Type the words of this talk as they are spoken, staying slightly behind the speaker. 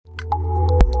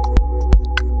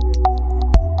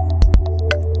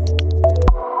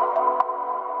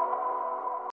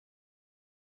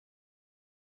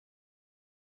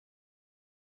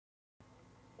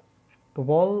তো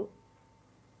বল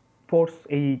ফোর্স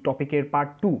এই টপিকের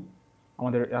পার্ট 2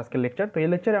 আমাদের আজকের লেকচার। তো এই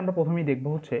লেকচারে আমরা প্রথমেই দেখব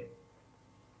হচ্ছে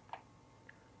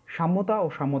সাম্যতা ও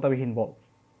সাম্যতাবিহীন বল।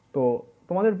 তো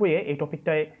তোমাদের বইয়ে এই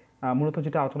টপিকটায় মূলত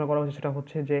যেটা আলোচনা করা হচ্ছে সেটা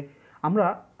হচ্ছে যে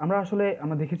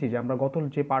আমরা দেখেছি যে আমরা গত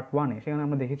যে পার্ট 1-এ সেখানে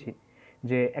আমরা দেখেছি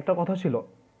যে একটা কথা ছিল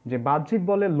যে বাহ্যিক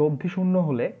বলের লব্ধি শূন্য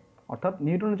হলে, অর্থাৎ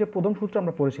নিউটনের যে প্রথম সূত্র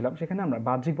আমরা পড়েছিলাম সেখানে আমরা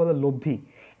বাহ্যিক বলের লব্ধি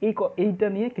এইটা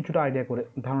নিয়ে কিছুটা আইডিয়া করে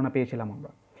ধারণা পেয়েছিলাম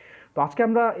আমরা। তো আজকে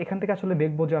আমরা এখান থেকে আসলে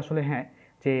দেখবো যে আসলে হ্যাঁ,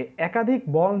 যে একাধিক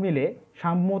বল মিলে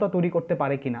সাম্যতা তৈরি করতে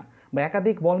পারে কিনা, বা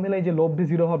একাধিক বল মিলে যে লব্ধি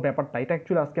জিরো হওয়ার ব্যাপারটা, এটা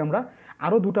অ্যাকচুয়ালি আজকে আমরা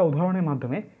আরও দুটো উদাহরণের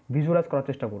মাধ্যমে ভিজুয়ালাইজ করার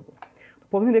চেষ্টা করব।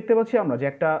 প্রথমে দেখতে পাচ্ছি আমরা যে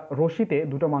একটা রশিতে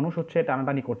দুটো মানুষ হচ্ছে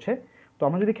টানাটানি করছে। তো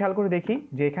আমরা যদি খেয়াল করে দেখি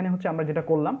যে এখানে হচ্ছে আমরা যেটা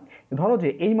করলাম, ধরো যে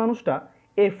এই মানুষটা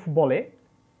এফ বলে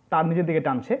তার নিজের দিকে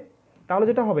টানছে, তাহলে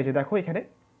যেটা হবে যে দেখো এখানে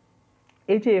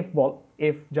এই যে এফ বল,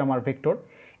 এফ যে আমার ভেক্টর,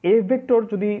 এফ ভেক্টর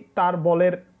যদি তার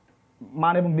বলের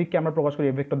মান এবং দিককে আমরা প্রকাশ করি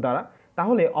এফ ভেক্টর দ্বারা,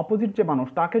 তাহলে অপোজিট যে মানুষ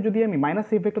তাকে যদি আমি মাইনাস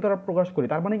এফ ভেক্টর দ্বারা প্রকাশ করি,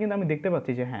 তার মানে কিন্তু আমি দেখতে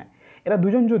পাচ্ছি যে হ্যাঁ, এরা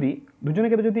দুজনের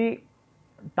ক্ষেত্রে যদি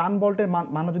টান বলটের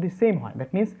মান যদি সেম হয়,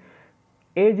 দ্যাট মিনস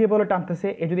এ যে বলে টানতেছে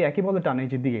এ যদি একই বলে টানে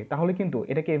নিচের দিকে, তাহলে কিন্তু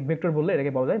এটাকে এফ ভেক্টর বললে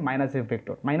এটাকে বলা যায় মাইনাস এফ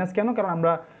ভেক্টর। মাইনাস কেন? কারণ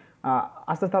আমরা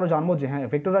আস্তে আস্তে আরও জানবো যে হ্যাঁ,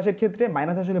 ভেক্টর রাশির ক্ষেত্রে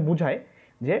মাইনাস আসলে বোঝায়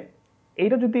যে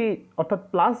এইটা যদি, অর্থাৎ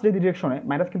প্লাস যে ডিরেকশনে,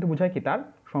 মাইনাস কিন্তু বোঝায় কি তার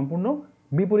সম্পূর্ণ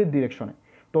বিপরীত ডিরেকশনে।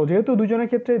 তো যেহেতু দুজনের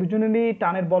ক্ষেত্রে দুজনেরই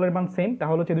টানের বলের মান সেম,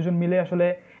 তাহলে হচ্ছে দুজন মিলে আসলে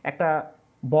একটা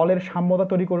বলের সাম্যতা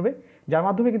তৈরি করবে, যার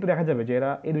মাধ্যমে কিন্তু দেখা যাবে যে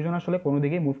এরা এই দুজন আসলে কোনো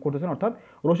দিকেই মুভ করতেছেন, অর্থাৎ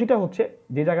রশিটা হচ্ছে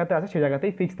যে জায়গাতে আছে সেই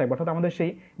জায়গাতেই ফিক্স থাকবে, অর্থাৎ আমাদের সেই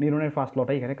নিউটনের ফার্স্ট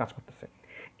লটাই এখানে কাজ করতেছে।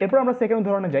 এরপর আমরা সেকেন্ড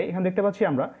উদাহরণে যাই। এখানে দেখতে পাচ্ছি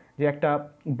আমরা যে একটা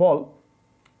বল,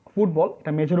 ফুটবল,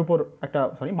 এটা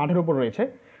মাঠের উপর রয়েছে।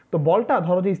 তো বলটা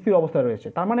ধরো যে স্থির অবস্থায় রয়েছে,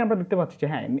 তার মানে আমরা দেখতে পাচ্ছি যে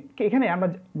হ্যাঁ, এখানে আমরা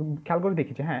খেয়াল করে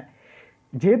দেখি যে হ্যাঁ,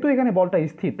 যেহেতু এখানে বলটা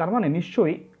স্থির, তার মানে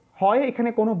নিশ্চয়ই হয় এখানে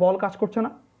কোনো বল কাজ করছে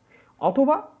না,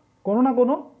 অথবা কোনো না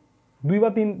কোনো দুই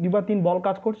বা তিন বল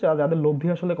কাজ করছে, যাদের লব্ধি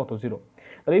আসলে কত, জিরো।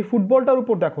 আর এই ফুটবলটার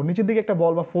উপর দেখো নিচের দিকে একটা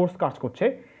বল বা ফোর্স কাজ করছে,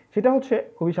 সেটা হচ্ছে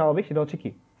খুবই স্বাভাবিক, সেটা হচ্ছে কি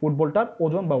ফুটবলটার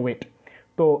ওজন বা ওয়েট।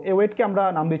 তো এই ওয়েটকে আমরা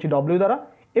নাম দিয়েছি ডব্লিউ দ্বারা।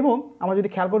 এবং আমরা যদি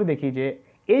খেয়াল করে দেখি যে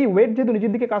এই ওয়েট যেহেতু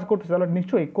নিচের দিকে কাজ করতেছে, তাহলে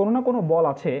নিশ্চয়ই কোনো না কোনো বল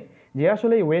আছে যে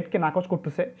আসলে এই ওয়েটকে নাকচ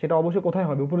করতেছে। সেটা অবশ্যই কোথায়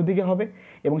হবে? উপরের দিকে হবে,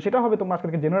 এবং সেটা হবে, তোমরা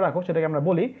আজকে জেনে রাখো, সেটাকে আমরা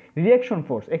বলি রিঅ্যাকশন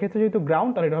ফোর্স। এক্ষেত্রে যেহেতু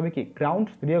গ্রাউন্ড, তাহলে এটা হবে কি গ্রাউন্ড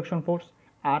রিঅ্যাকশন ফোর্স।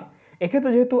 আর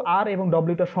এক্ষেত্রে যেহেতু আর এবং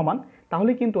ডব্লিউটা সমান,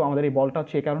 তাহলে কিন্তু আমাদের এই বলটা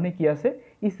হচ্ছে এই কারণে কি আছে,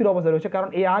 স্থির অবস্থায় রয়েছে, কারণ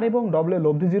এই আর এবং ডব্লিউ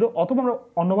লব্ধি জিরো। অথবা আমরা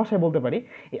অন্য ভাষায় বলতে পারি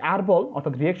এই আর বল,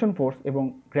 অর্থাৎ রিঅ্যাকশন ফোর্স এবং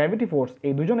গ্র্যাভিটি ফোর্স,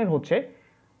 এই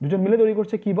দুজন মিলে তৈরি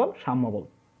করছে কি বল? সাম্য বল।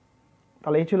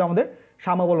 তাহলে এই ছিল আমাদের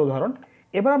সাম্য বল উদাহরণ।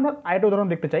 এবার আমরা আরেকটা উদাহরণ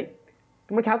দেখতে চাই।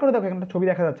 তোমরা খেয়াল করে দেখো, এখানে একটা ছবি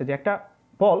দেখা যাচ্ছে যে একটা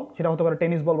বল, সেটা হতে পারে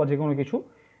টেনিস বল বা যে কোনো কিছু,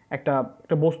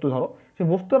 একটা বস্তু ধরো, সেই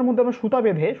বস্তুর মধ্যে আমরা সুতা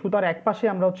বেঁধে সুতার এক পাশে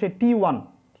আমরা হচ্ছে T1,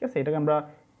 ঠিক আছে, এটাকে আমরা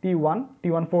টি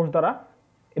ওয়ান ফোর্স দ্বারা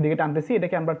এদিকে টানতেছি,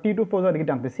 এটাকে আমরা T2 ফোর্স দ্বারা এদিকে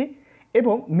টানতেছি,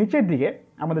 এবং নিচের দিকে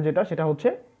আমাদের সেটা হচ্ছে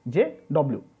যে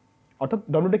ডব্লিউ, অর্থাৎ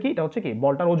ডব্লিউটা কি? এটা হচ্ছে কি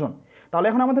বলটার ওজন। তাহলে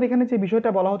এখন আমাদের এখানে যে বিষয়টা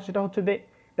বলা হচ্ছে সেটা হচ্ছে যে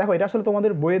দেখো, এটা আসলে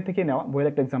তোমাদের বইয়ের থেকে নেওয়া, বইয়ের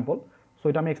একটা এক্সাম্পল। সো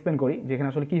এটা আমি এক্সপ্লেন করি যে এখানে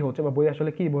আসলে কী হচ্ছে বা বই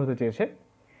আসলে কী বোঝাতে চেয়েছে।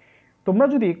 তোমরা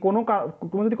যদি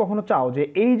কখনো চাও যে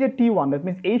এই যে T1, দ্যাট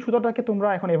মিনস এই সুতাটাকে তোমরা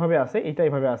এখন এভাবে আছে, এইটা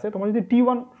এভাবে আছে, তোমরা যদি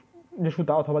T1 যে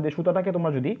সুতা অথবা যে সুতাটাকে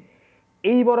তোমরা যদি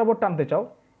এই বরাবর টানতে চাও,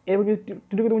 এবং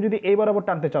টিটুকে তুমি যদি এই বরাবর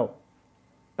টানতে চাও,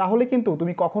 তাহলে কিন্তু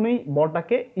তুমি কখনোই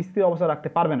বলটাকে স্থির অবস্থায় রাখতে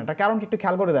পারবে না। এটা কারণ কি একটু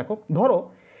খেয়াল করে দেখো। ধরো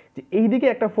যে এই দিকে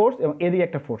একটা ফোর্স এবং এদিকে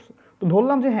একটা ফোর্স, তো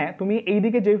ধরলাম যে হ্যাঁ, তুমি এই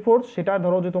দিকে যে ফোর্স সেটা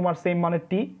ধরো যে তোমার সেম মানের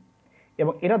টি,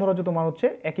 এবং এটা ধরো যে তোমার হচ্ছে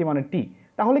একই মানের টি,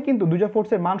 তাহলে কিন্তু দুইটা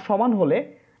ফোর্সের মান সমান হলে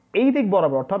এই দিক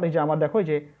বরাবর, অর্থাৎ এই যে আমার দেখো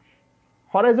যে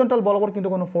হরাইজন্টাল বরাবর কিন্তু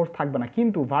কোনো ফোর্স থাকবে না,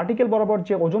 কিন্তু ভার্টিক্যাল বরাবর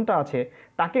যে ওজনটা আছে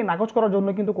তাকে নাকচ করার জন্য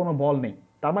কিন্তু কোনো বল নেই।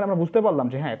 তার মানে আমরা বুঝতে পারলাম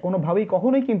যে হ্যাঁ, কোনোভাবেই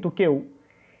কখনোই কিন্তু কেউ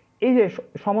এই যে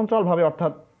সমান্তরালভাবে,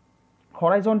 অর্থাৎ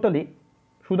হরাইজন্টালি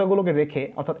সুতাগুলোকে রেখে,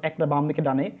 অর্থাৎ একটা বাম দিকে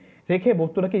ডানে রেখে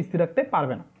বস্তুটাকে স্থির রাখতে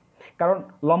পারবে না, কারণ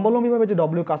লম্বালম্বিভাবে যে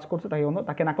ডব্লিউ কাজ করছে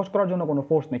তাকে নাকচ করার জন্য কোনো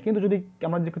ফোর্স নেই। কিন্তু যদি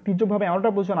আমরা যে তির্যকভাবে এমন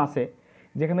একটা পজিশন আছে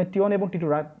যেখানে T1 এবং T2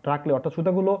 রাখলে, অর্থাৎ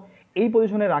সুতাগুলো এই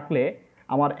পজিশনে রাখলে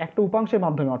আমার একটা উপাংশের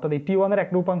মাধ্যমে, অর্থাৎ এই T1-এর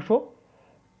একটা উপাংশ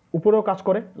উপরেও কাজ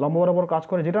করে, লম্ব বরাবর কাজ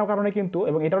করে, যেটার কারণে কিন্তু,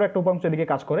 এবং এটারও একটা উপাংশ এদিকে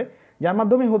কাজ করে, যার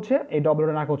মাধ্যমে হচ্ছে এই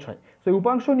ডব্লিউটা নাকচ হয়। তো এই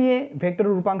উপাংশ নিয়ে,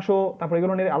 ভেক্টরের উপাংশ, তারপর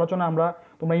এগুলো নিয়ে আলোচনা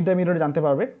তোমরা ইন্টারমিডিয়েটে জানতে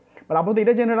পারবে। আর আপাতত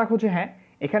এটা জেনে রাখো যে হ্যাঁ,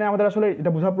 এখানে আমাদের আসলে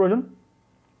এটা বোঝা প্রয়োজন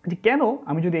যে কেন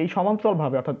আমি যদি এই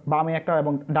সমান্তরালভাবে, অর্থাৎ বামে একটা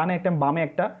এবং ডানে একটা, বামে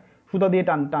একটা সুতা দিয়ে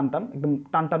টানতাম একদম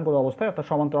টান করে অবস্থায়, অর্থাৎ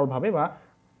সমান্তরালভাবে বা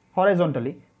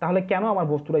হরাইজন্টালি, তাহলে কেন আমার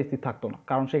বস্তুটা স্থির থাকতো না?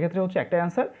 কারণ সেক্ষেত্রে হচ্ছে একটা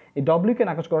অ্যান্সার, এই ডব্লিউকে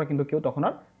নাকচ করা কিন্তু কেউ তখন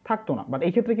আর থাকতো না, বাট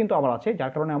এই ক্ষেত্রে কিন্তু আবার আছে,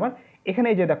 যার কারণে আমার এখানে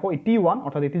এই যে দেখো এই T1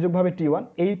 অর্থাৎ এই তির্যকভাবে T1,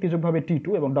 এই তির্যকভাবে T2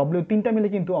 এবং W তিনটা মিলে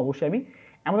কিন্তু অবশ্যই আমি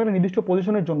এমন একটা নির্দিষ্ট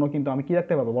পজিশনের জন্য কিন্তু আমি কি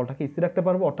রাখতে পারবো, বলটাকে স্থির রাখতে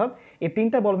পারবো, অর্থাৎ এই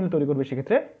তিনটা বল মিলে তৈরি করবে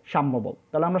সেক্ষেত্রে সাম্য বল।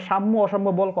 তাহলে আমরা সাম্য অসাম্য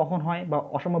বল কখন হয় বা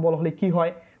অসাম্য বল হলে কি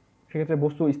হয়, সেক্ষেত্রে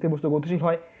বস্তু স্থির বস্তু গতিশীল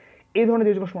হয়, এই ধরনের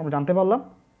জিনিসগুলো আমরা জানতে পারলাম।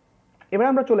 এবার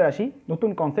আমরা চলে আসি নতুন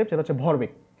কনসেপ্ট, যেটা হচ্ছে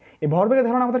ভরবেগ। এই ভরবেগের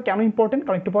ধারণা আমাদের কেন ইম্পর্টেন্ট,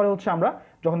 কারণ একটু পরে হচ্ছে আমরা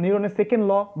যখন নিউটনের সেকেন্ড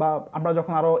ল বা আমরা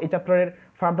যখন আরও এই চ্যাপ্টারের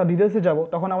ফার্দার ডিটেলসে যাব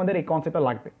তখন আমাদের এই কনসেপ্টটা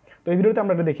লাগবে। তো এই ভিডিওতে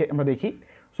আমরা এটা দেখি।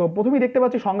 সো প্রথমেই দেখতে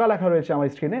পাচ্ছি সংজ্ঞা লেখা রয়েছে আমার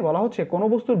স্ক্রিনে, বলা হচ্ছে কোনো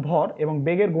বস্তুর ভর এবং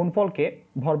বেগের গুণফলকে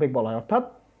ভরবেগ বলা হয়। অর্থাৎ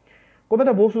কোনো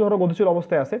একটা বস্তু ধরো গতিশীল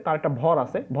অবস্থায় আছে, তার একটা ভর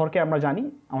আছে, ভরকে আমরা জানি,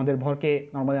 আমাদের ভরকে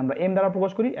নর্মালি আমরা এম দ্বারা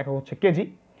প্রকাশ করি, একক হচ্ছে কেজি।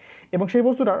 এবং সেই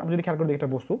বস্তুটার আমরা যদি খেয়াল করে দেখি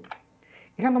একটা বস্তু,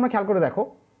 এখানে তোমরা খেয়াল করে দেখো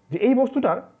যে এই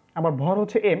বস্তুটার আমার ভর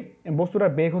হচ্ছে এম,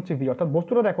 বস্তুটার বেগ হচ্ছে ভি, অর্থাৎ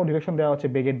বস্তুটা দেখো ডিরেকশন দেওয়া হচ্ছে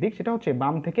বেগের দিক, সেটা হচ্ছে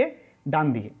বাম থেকে ডান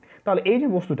দিকে। তাহলে এই যে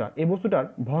বস্তুটা, এই বস্তুটার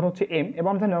ভর হচ্ছে এম, এবং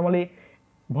আমরা নর্মালি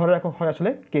ভরের একক হয় আসলে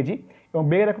কেজি, এবং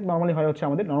বেগের একক নর্মালি হয় হচ্ছে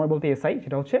আমাদের নর্মাল বলতে এসআই,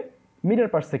 সেটা হচ্ছে মিটার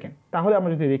পার সেকেন্ড। তাহলে আমরা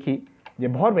যদি দেখি যে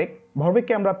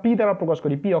ভরবেগকে আমরা পি দ্বারা প্রকাশ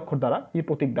করি, পি অক্ষর দ্বারা, পি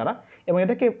প্রতীক দ্বারা, এবং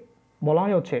এটাকে বলা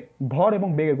হয় হচ্ছে ভর এবং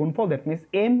বেগের গুণফল, দ্যাট মিনস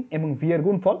এম এবং ভি এর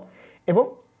গুণফল। এবং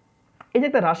এই যে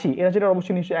একটা রাশি, এই রাশিটার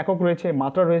অবশ্যই নিশ্চয়ই একক রয়েছে,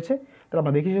 মাত্রা রয়েছে, তাহলে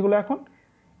আমরা দেখি সেগুলো এখন।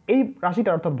 এই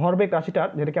রাশিটার অর্থাৎ ভরবেগ রাশিটার,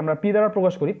 যেটাকে আমরা পি দ্বারা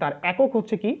প্রকাশ করি, তার একক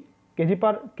হচ্ছে কি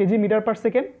KG metre per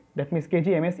second, that means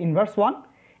KG M S inverse 1,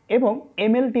 এবং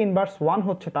MLT ইনভার্স 1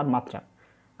 হচ্ছে তার মাত্রা।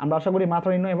 আমরা আশা করি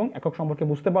মাত্রা নির্ণয় এবং একক সম্পর্কে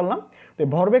বুঝতে পারলাম। তো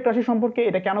ভরবেগ রাশি সম্পর্কে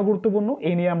এটা কেন গুরুত্বপূর্ণ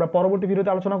এই নিয়ে আমরা পরবর্তী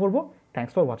ভিডিওতে আলোচনা করব।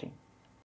 Thanks for watching.